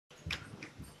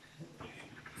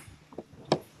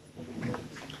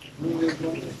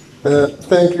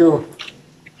Thank you,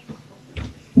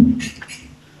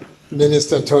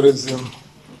 Minister of Tourism.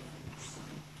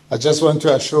 I just want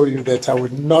to assure you that I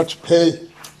would not pay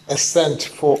a cent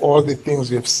for all the things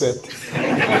you've said.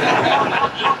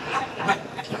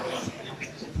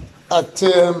 At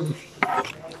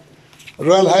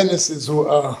Royal Highnesses who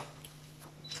are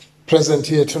present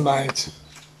here tonight,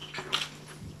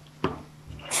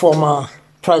 former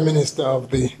Prime Minister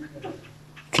of the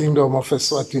Kingdom of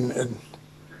Eswatini and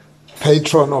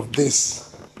patron of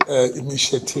this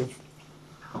initiative,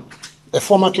 a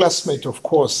former classmate, of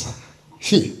course,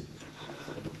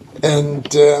 and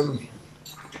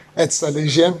at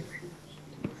Salesian,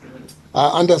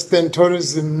 I understand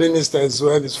tourism minister as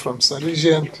well is from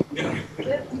Salesian.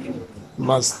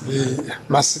 The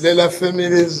Masilela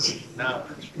families,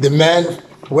 the man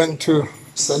went to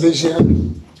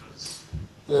Salesian.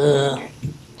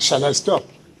 Shall I stop?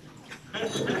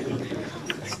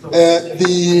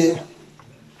 The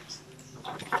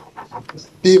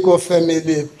Biko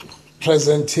family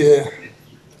present here,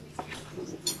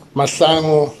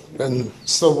 Mahlangu and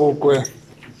Sobukwe,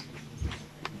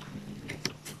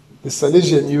 the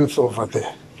Salesian youth over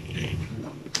there.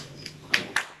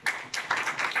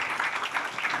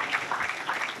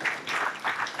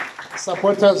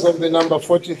 Supporters of the number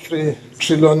 43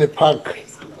 Trilone Park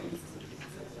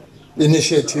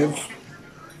initiative,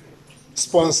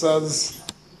 sponsors,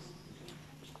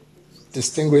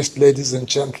 distinguished ladies and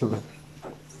gentlemen.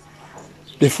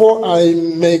 Before I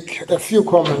make a few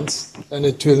comments, and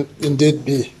it will indeed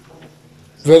be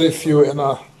very few, and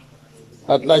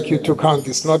I'd like you to count,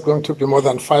 it's not going to be more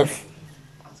than 5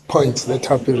 points that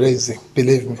I'll be raising,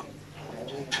 believe me.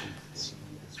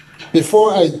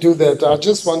 Before I do that, I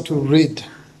just want to read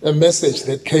a message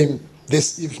that came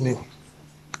this evening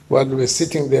while we were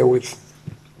sitting there with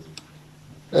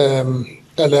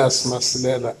Elias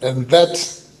Masilela, and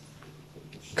that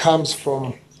comes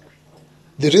from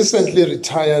the recently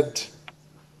retired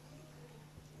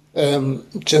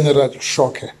General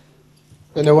Shoke.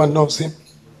 Anyone knows him?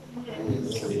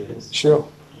 Sure.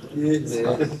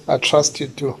 I trust you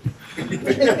too.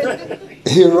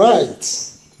 He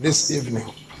writes this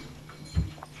evening,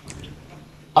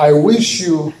 I wish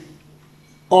you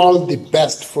all the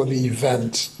best for the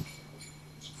event.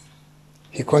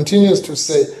 He continues to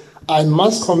say, I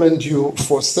must commend you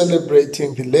for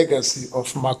celebrating the legacy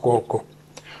of Makoko,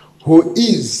 who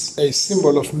is a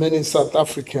symbol of many South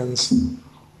Africans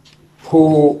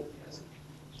who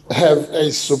have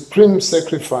a supreme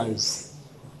sacrifice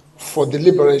for the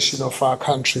liberation of our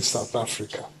country, South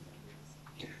Africa.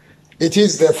 It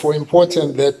is therefore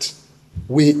important that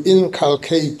we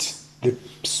inculcate the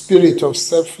spirit of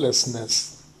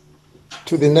selflessness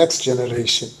to the next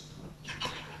generation.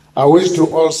 I wish to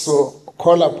also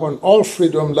call upon all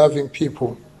freedom-loving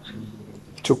people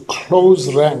to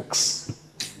close ranks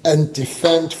and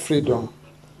defend freedom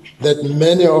that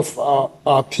many of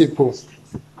our people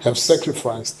have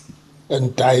sacrificed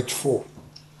and died for.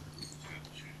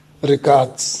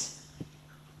 Regards,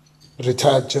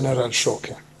 retired General Shoke.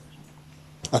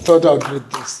 I thought I would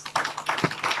read this.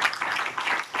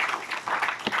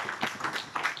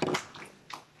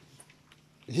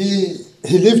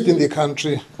 He lived in the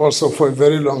country also for a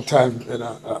very long time, and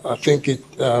I think it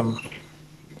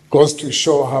goes to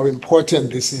show how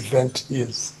important this event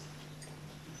is.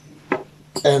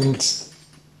 And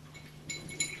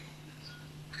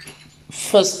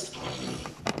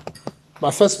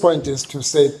my first point is to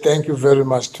say thank you very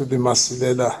much to the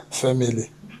Masilela family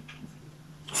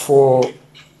for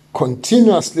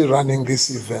continuously running this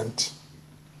event.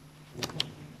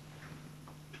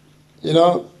 You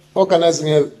know, organizing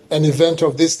an event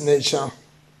of this nature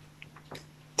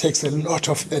takes a lot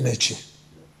of energy,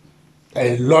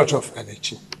 a lot of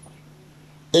energy.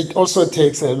 It also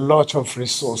takes a lot of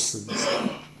resources.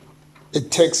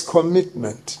 It takes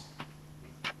commitment,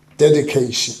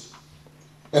 dedication,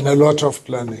 and a lot of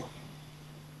planning.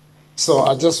 So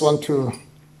I just want to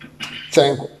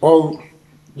thank all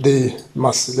the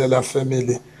Masilela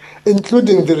family,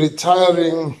 including the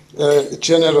retiring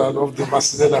general of the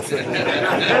Masilela family.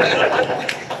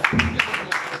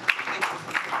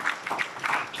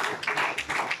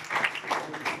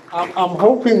 I'm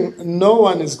hoping no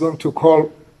one is going to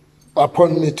call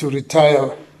upon me to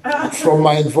retire from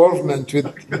my involvement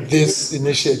with this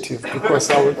initiative, because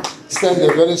I would send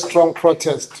a very strong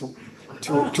protest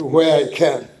to where I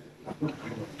can.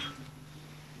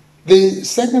 The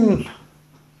second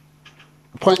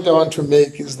point I want to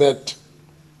make is that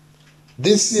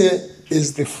this year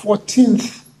is the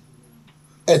 14th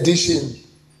edition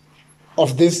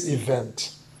of this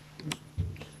event.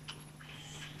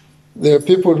 there are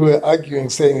people who were arguing,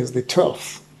 saying it's the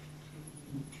 12th.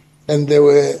 And they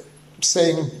were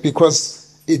saying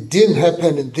because it didn't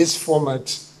happen in this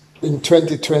format in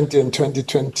 2020 and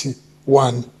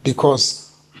 2021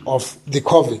 because of the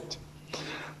COVID.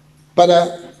 But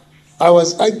I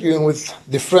was arguing with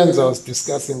the friends I was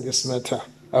discussing this matter.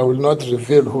 I will not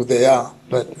reveal who they are,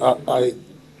 but I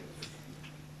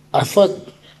thought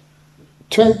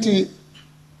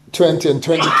 2020 and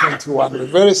 2021 were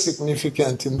very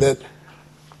significant in that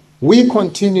we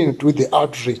continued with the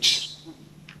outreach.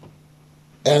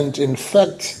 And in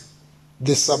fact,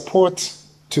 the support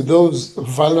to those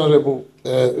vulnerable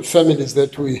families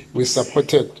that we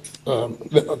supported,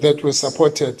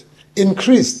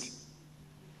 increased.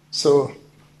 So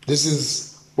this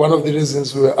is one of the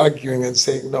reasons we were arguing and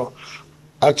saying, no,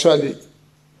 actually,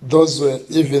 those were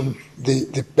even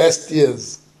the best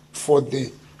years for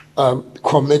the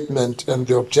commitment and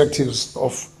the objectives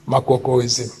of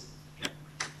Magogoism.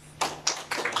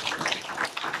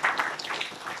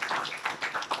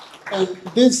 And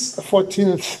this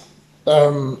 14th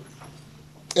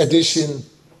edition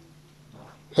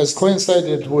has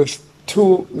coincided with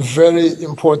two very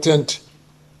important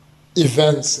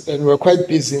events, and we're quite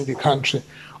busy in the country.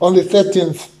 On the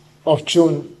 13th of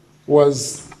June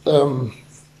was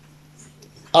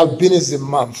Albinism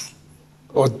Month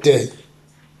or Day.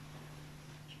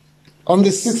 On the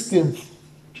 16th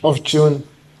of June,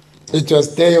 it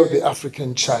was Day of the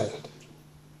African Child.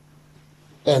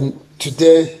 And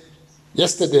today,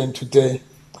 yesterday and today,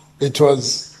 it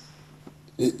was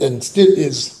and still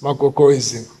is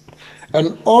Magogoism.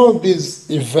 And all these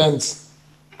events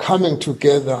coming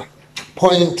together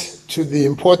point to the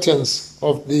importance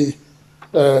of the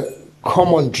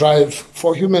common drive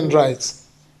for human rights,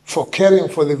 for caring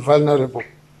for the vulnerable,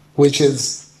 which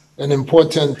is an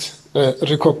important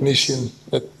recognition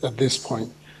at this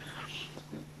point.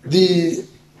 The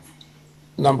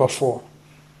number 4.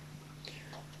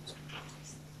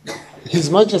 His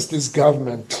Majesty's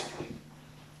government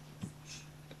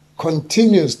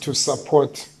continues to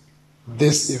support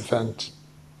this event.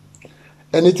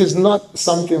 And it is not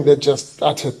something that just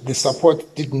started. The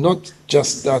support did not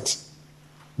just start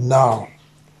now.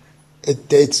 It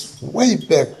dates way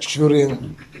back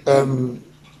during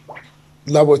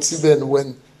Labotsiben,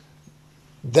 when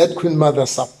that Queen Mother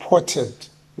supported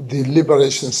the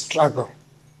liberation struggle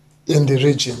in the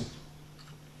region.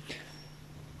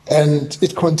 And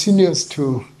it continues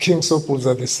to King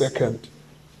Sobhuza II,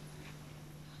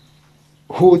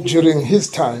 who during his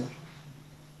time,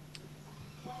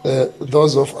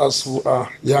 those of us who are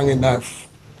young enough,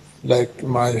 like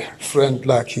my friend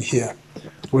Lucky here,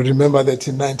 we remember that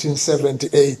in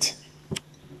 1978,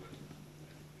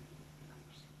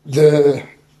 the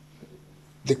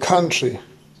country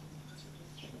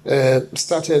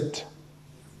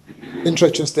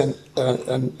introduced an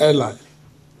airline,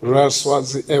 Royal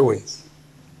Swazi Airways,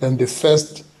 and the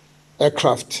first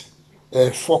aircraft,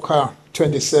 Fokker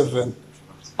 27,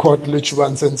 called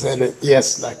Luchban Senzele.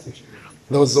 Yes, like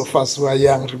those of us who are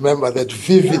young remember that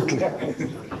vividly.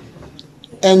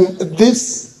 And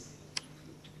this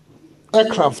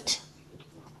aircraft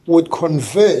would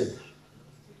convey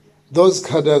those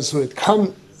cadres who had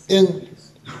come in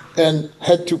and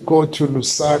had to go to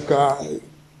Lusaka,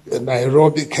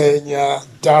 Nairobi, Kenya,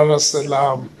 Dar es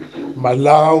Salaam,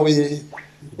 Malawi,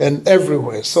 and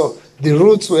everywhere. So the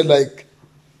routes were like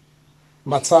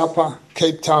Matsapa,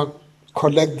 Cape Town,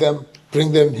 collect them,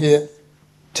 bring them here,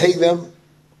 take them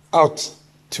out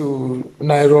to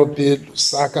Nairobi,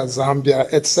 Lusaka,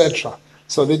 Zambia, etc.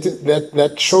 So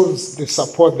that shows the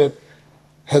support that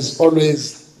has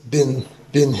always been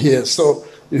here. So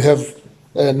you have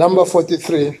number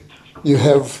 43, you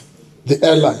have the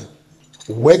airline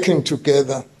working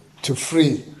together to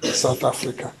free South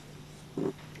Africa.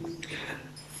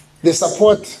 The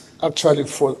support actually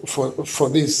for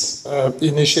this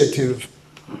initiative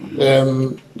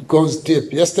goes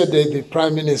deep. Yesterday, the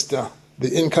Prime Minister,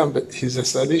 the incumbent, he's a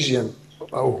Salesian.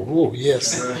 Oh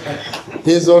yes.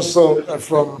 He's also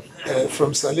from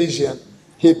Salesian.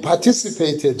 He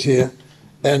participated here,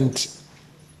 and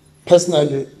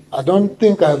personally, I don't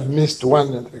think I've missed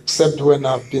one except when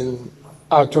I've been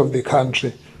out of the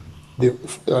country. The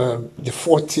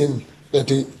 14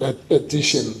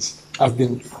 editions, I've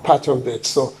been part of that.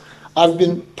 So I've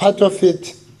been part of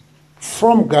it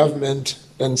from government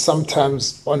and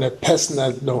sometimes on a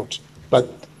personal note. But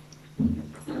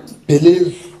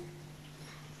believe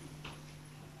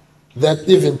that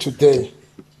even today,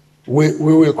 we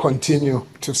will continue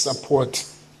to support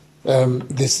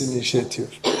this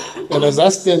initiative. And as I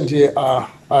stand here,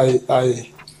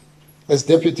 I as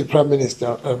Deputy Prime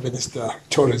Minister, Minister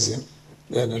Tourism,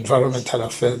 and Environmental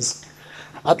Affairs,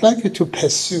 I'd like you to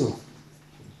pursue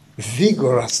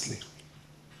vigorously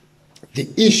the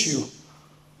issue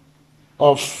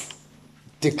of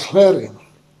declaring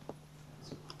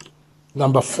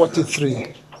number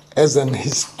 43 as an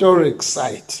historic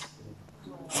site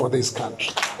for this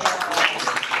country.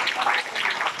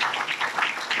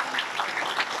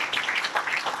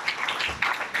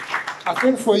 I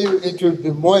think for you it will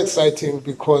be more exciting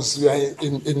because you are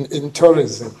in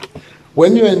tourism.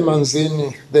 When you're in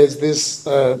Manzini, there's this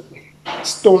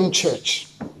stone church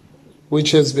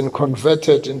which has been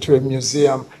converted into a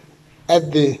museum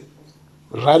at the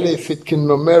Raleigh Fitkin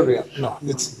Memorial. No,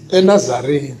 it's a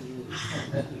Nazarene.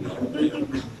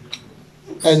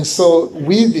 And so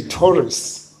we, the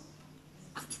tourists,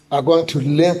 are going to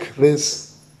link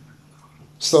this.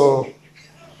 So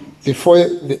before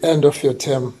the end of your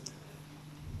term,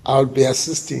 I'll be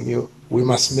assisting you. We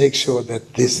must make sure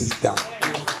that this is done.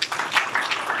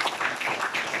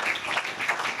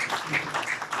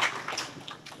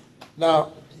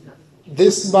 Now,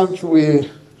 this month we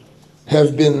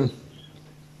have been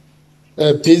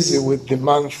busy with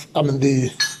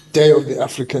the Day of the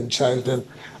African Child, and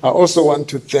I also want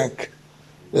to thank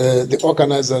the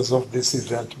organizers of this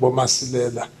event,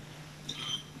 Bomasilela,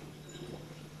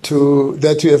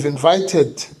 that you have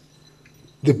invited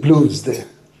the blues there,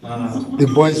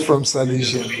 the boys from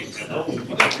Salesian.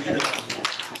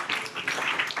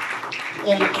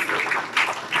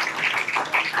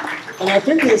 And I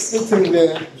think they're sitting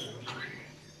there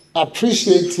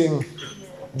appreciating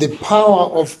the power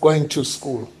of going to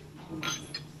school,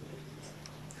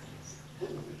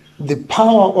 the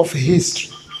power of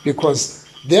history, because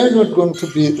they're not going to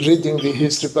be reading the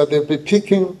history, but they'll be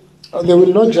picking, they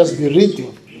will not just be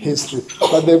reading history,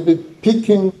 but they'll be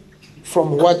picking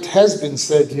from what has been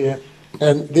said here,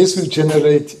 and this will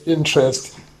generate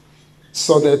interest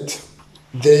so that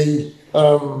they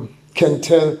can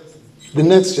tell the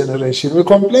next generation. We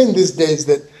complain these days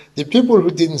that the people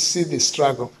who didn't see the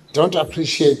struggle don't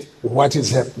appreciate what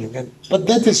is happening. But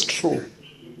that is true.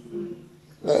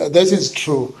 That is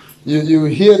true. You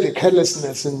hear the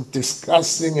carelessness in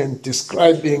discussing and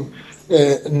describing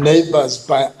neighbors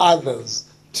by others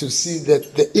to see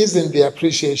that there isn't the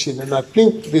appreciation. And I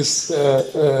think this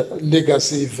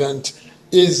legacy event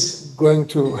is going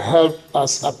to help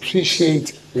us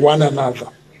appreciate one another,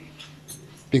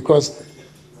 because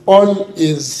all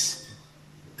is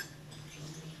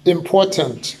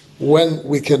important when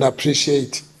we can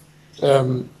appreciate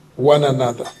one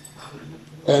another.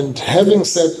 And having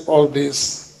said all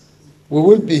this, we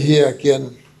will be here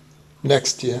again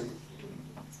next year,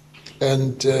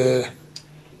 and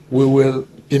we will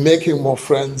be making more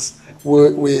friends.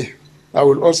 I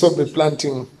will also be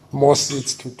planting more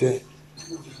seeds today.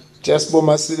 Just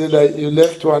Bomasilila, you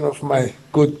left one of my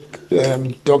good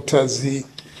doctors.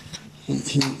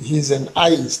 He's an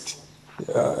eyist.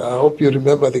 I hope you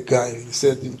remember the guy. He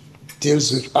said he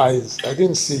deals with eyes. I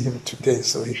didn't see him today,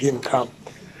 so he didn't come.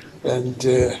 And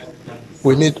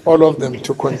we need all of them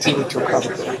to continue to come.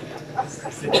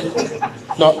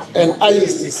 Now, an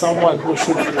eyist is someone who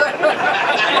should be.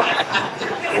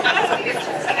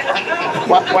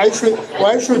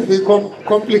 Why should we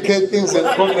complicate things and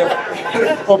call them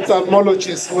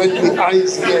ophthalmologists when the eye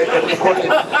is here and we call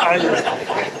it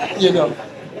eyes? You know.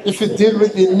 If you deal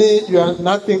with the knee, you are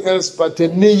nothing else but a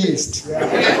kneeist.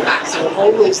 So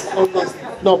always,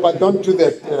 no, but don't do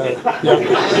that.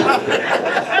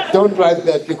 Don't write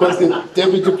that, because the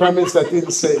Deputy Prime Minister didn't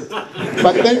say it.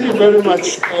 But thank you very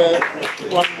much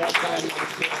one more time.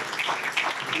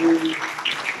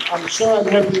 I'm sure I'll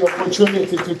have the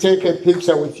opportunity to take a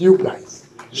picture with you guys.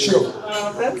 Sure.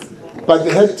 But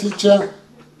the head teacher,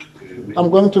 I'm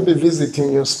going to be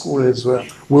visiting your school as well.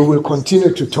 We will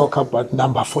continue to talk about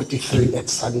number 43 at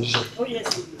Salesian. Oh,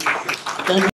 yes. Thank you.